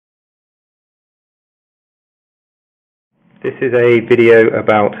This is a video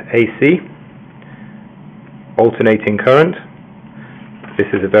about AC, alternating current. This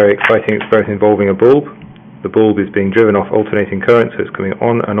is a very exciting experiment involving a bulb. The bulb is being driven off alternating current, so it's coming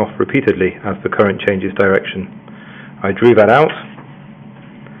on and off repeatedly as the current changes direction. I drew that out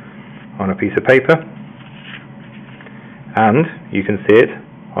on a piece of paper, and you can see it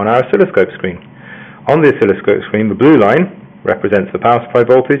on our oscilloscope screen. On the oscilloscope screen, the blue line represents the power supply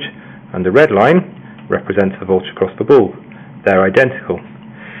voltage, and the red line represents the voltage across the bulb. They're identical.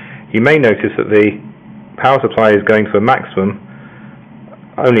 You may notice that the power supply is going to a maximum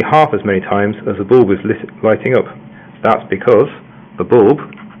only half as many times as the bulb is lighting up. That's because the bulb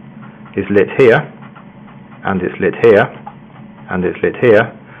is lit here, and it's lit here, and it's lit here,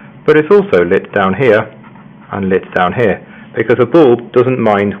 but it's also lit down here and lit down here, because a bulb doesn't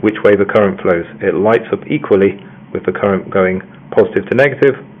mind which way the current flows. It lights up equally with the current going positive to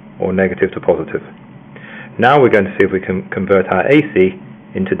negative or negative to positive. Now we're going to see if we can convert our AC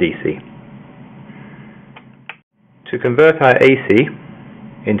into DC. To convert our AC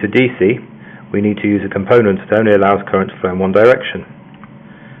into DC, we need to use a component that only allows current to flow in one direction.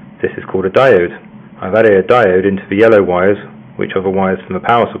 This is called a diode. I've added a diode into the yellow wires, which are the wires from the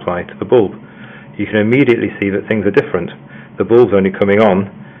power supply to the bulb. You can immediately see that things are different. The bulb's only coming on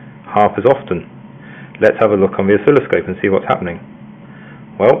half as often. Let's have a look on the oscilloscope and see what's happening.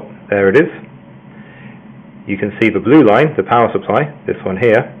 Well, there it is. You can see the blue line, the power supply, this one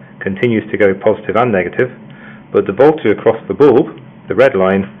here, continues to go positive and negative, but the voltage across the bulb, the red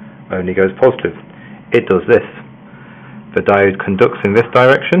line, only goes positive. It does this. The diode conducts in this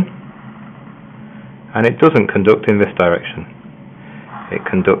direction, and it doesn't conduct in this direction. It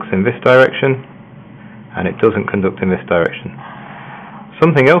conducts in this direction, and it doesn't conduct in this direction.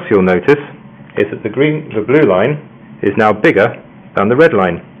 Something else you'll notice is that the blue line is now bigger than the red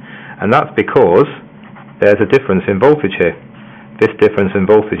line, and that's because there's a difference in voltage here. This difference in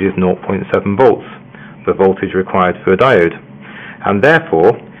voltage is 0.7 volts, the voltage required for a diode. And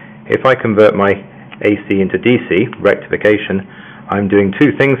therefore, if I convert my AC into DC, rectification, I'm doing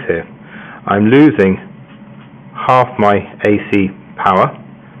two things here. I'm losing half my AC power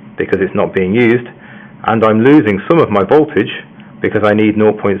because it's not being used, and I'm losing some of my voltage because I need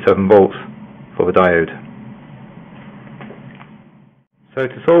 0.7 volts for the diode. So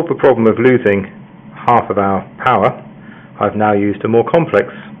to solve the problem of losing half of our power, I've now used a more complex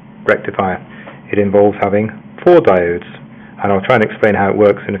rectifier. It involves having 4 diodes, and I'll try and explain how it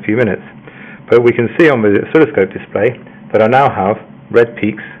works in a few minutes. But we can see on the oscilloscope display that I now have red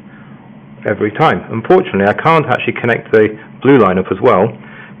peaks every time. Unfortunately, I can't actually connect the blue line up as well,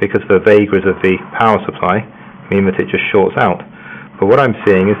 because the vagaries of the power supply mean that it just shorts out. But what I'm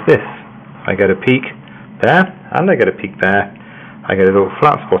seeing is this. I get a peak there, and I get a peak there. I get a little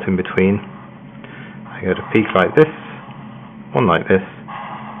flat spot in between. I get a peak like this, one like this,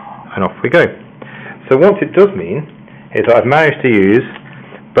 and off we go. So what it does mean is that I've managed to use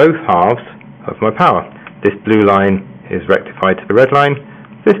both halves of my power. This blue line is rectified to the red line,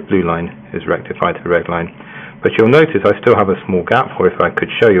 this blue line is rectified to the red line. But you'll notice I still have a small gap, or if I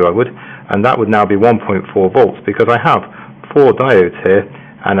could show you I would, and that would now be 1.4 volts, because I have 4 diodes here,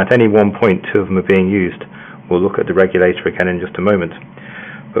 and at any one point 2 of them are being used. We'll look at the regulator again in just a moment.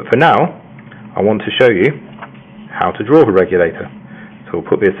 But for now, I want to show you how to draw the regulator. So we'll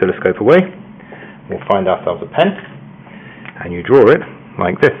put the oscilloscope away, we'll find ourselves a pen, and you draw it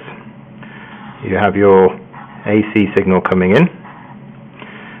like this. You have your AC signal coming in,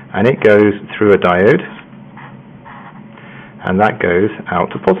 and it goes through a diode, and that goes out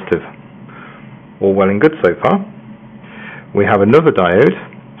to positive. All well and good so far. We have another diode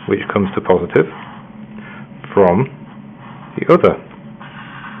which comes to positive from the other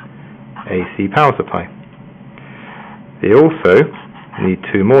AC power supply. They also need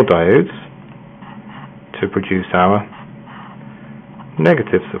 2 more diodes to produce our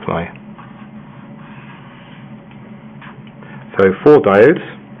negative supply. So 4 diodes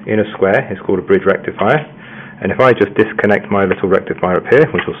in a square is called a bridge rectifier, and if I just disconnect my little rectifier up here,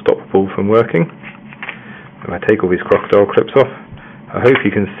 which will stop the bulb from working, if I take all these crocodile clips off, I hope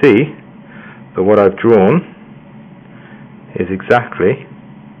you can see that what I've drawn is exactly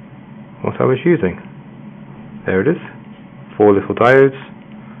what I was using. There it is. 4 little diodes,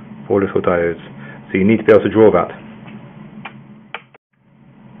 4 little diodes. So you need to be able to draw that.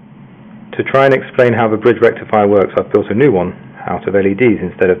 To try and explain how the bridge rectifier works, I've built a new one out of LEDs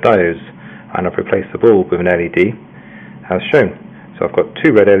instead of diodes, and I've replaced the bulb with an LED as shown. So I've got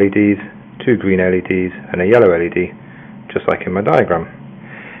 2 red LEDs, 2 green LEDs, and a yellow LED, just like in my diagram.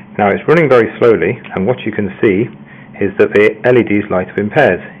 Now it's running very slowly, and what you can see is that the LEDs light up in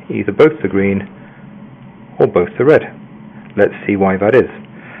pairs, either both the green or both the red. Let's see why that is.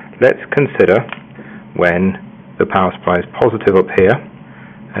 Let's consider when the power supply is positive up here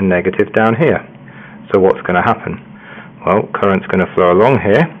and negative down here. So what's going to happen? Well, current's going to flow along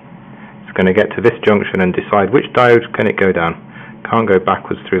here. It's going to get to this junction and decide which diode can it go down. Can't go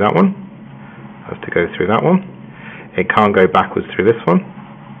backwards through that one. Has to go through that one. It can't go backwards through this one,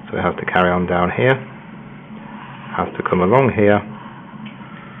 so it has to carry on down here. Has to come along here.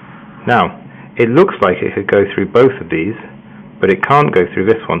 Now, it looks like it could go through both of these, but it can't go through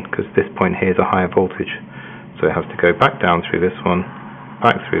this one because this point here is a higher voltage. So it has to go back down through this one,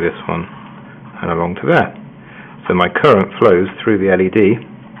 back through this one, and along to there. So my current flows through the LED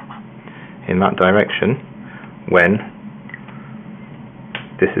in that direction when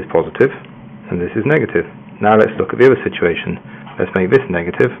this is positive and this is negative. Now let's look at the other situation. Let's make this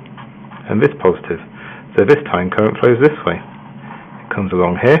negative and this positive. So this time current flows this way. It comes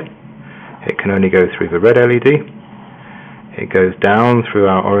along here. It can only go through the red LED. It goes down through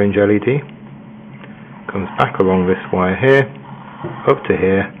our orange LED. Comes back along this wire here, up to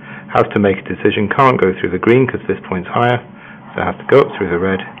here. Has to make a decision. Can't go through the green because this point's higher. So I have to go up through the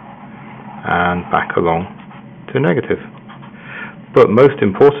red and back along to negative. But most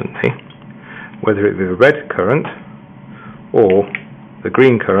importantly, whether it be the red current or the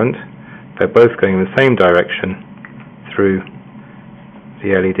green current, they're both going in the same direction through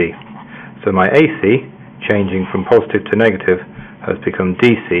the LED. So my AC, changing from positive to negative, has become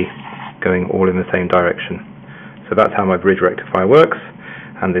DC, going all in the same direction. So that's how my bridge rectifier works,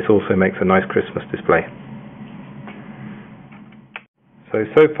 and this also makes a nice Christmas display.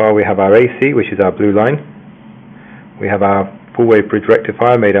 So far we have our AC, which is our blue line. We have our full-wave bridge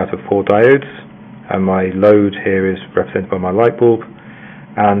rectifier made out of 4 diodes, and my load here is represented by my light bulb.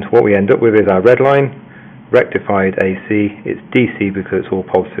 And what we end up with is our red line, rectified AC. It's DC because it's all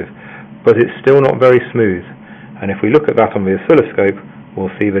positive, but it's still not very smooth. And if we look at that on the oscilloscope,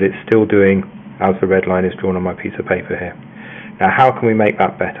 we'll see that it's still doing as the red line is drawn on my piece of paper here. Now, how can we make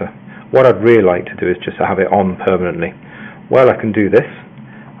that better? What I'd really like to do is just to have it on permanently. Well, I can do this.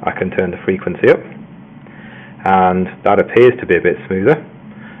 I can turn the frequency up, and that appears to be a bit smoother.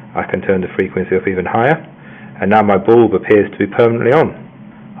 I can turn the frequency up even higher, and now my bulb appears to be permanently on.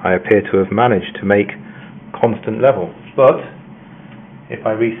 I appear to have managed to make constant level. But if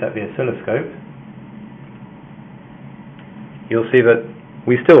I reset the oscilloscope, you'll see that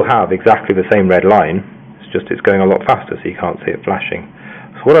we still have exactly the same red line. It's just it's going a lot faster, so you can't see it flashing.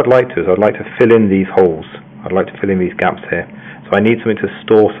 So what I'd like to do is I'd like to fill in these holes. I'd like to fill in these gaps here. So I need something to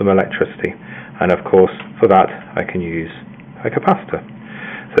store some electricity, and of course for that I can use a capacitor.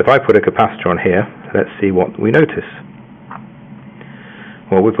 So if I put a capacitor on here, let's see what we notice.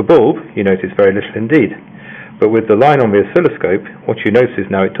 Well, with the bulb you notice very little indeed, but with the line on the oscilloscope, what you notice is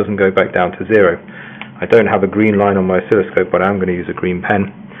now it doesn't go back down to 0. I don't have a green line on my oscilloscope, but I'm going to use a green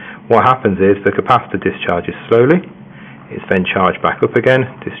pen. What happens is the capacitor discharges slowly, it's then charged back up again,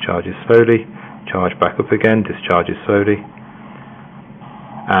 discharges slowly, charged back up again, discharges slowly,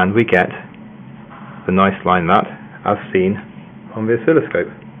 and we get the nice line that as seen on the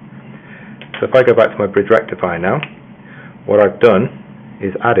oscilloscope. So if I go back to my bridge rectifier now, what I've done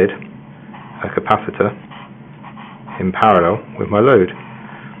is added a capacitor in parallel with my load,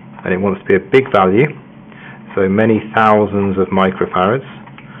 and it wants to be a big value, so many thousands of microfarads.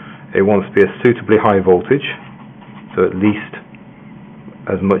 It wants to be a suitably high voltage, so at least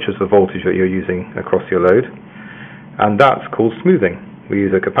as much as the voltage that you're using across your load, and that's called smoothing. We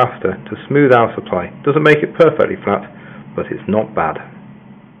use a capacitor to smooth our supply. Doesn't make it perfectly flat, but it's not bad.